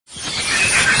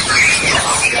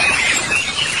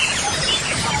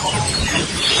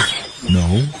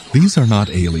These are not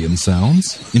alien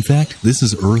sounds. In fact, this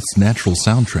is Earth's natural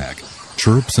soundtrack,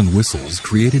 chirps and whistles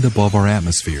created above our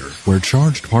atmosphere, where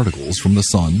charged particles from the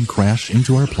sun crash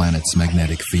into our planet's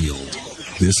magnetic field.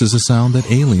 This is a sound that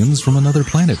aliens from another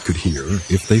planet could hear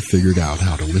if they figured out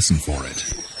how to listen for it.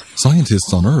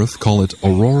 Scientists on Earth call it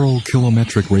Auroral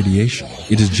Kilometric Radiation.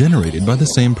 It is generated by the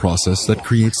same process that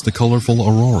creates the colorful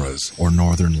auroras, or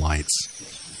northern lights.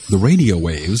 The radio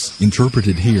waves,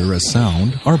 interpreted here as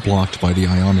sound, are blocked by the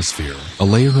ionosphere, a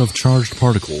layer of charged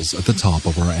particles at the top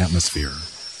of our atmosphere.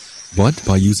 But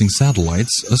by using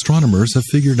satellites, astronomers have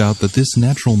figured out that this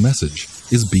natural message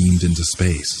is beamed into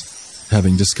space.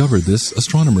 Having discovered this,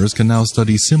 astronomers can now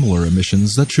study similar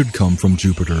emissions that should come from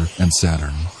Jupiter and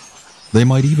Saturn. They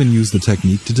might even use the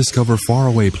technique to discover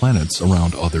faraway planets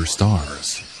around other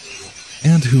stars.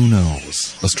 And who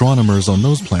knows, astronomers on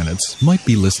those planets might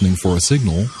be listening for a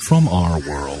signal from our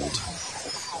world.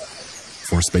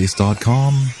 For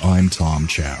Space.com, I'm Tom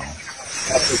Chow.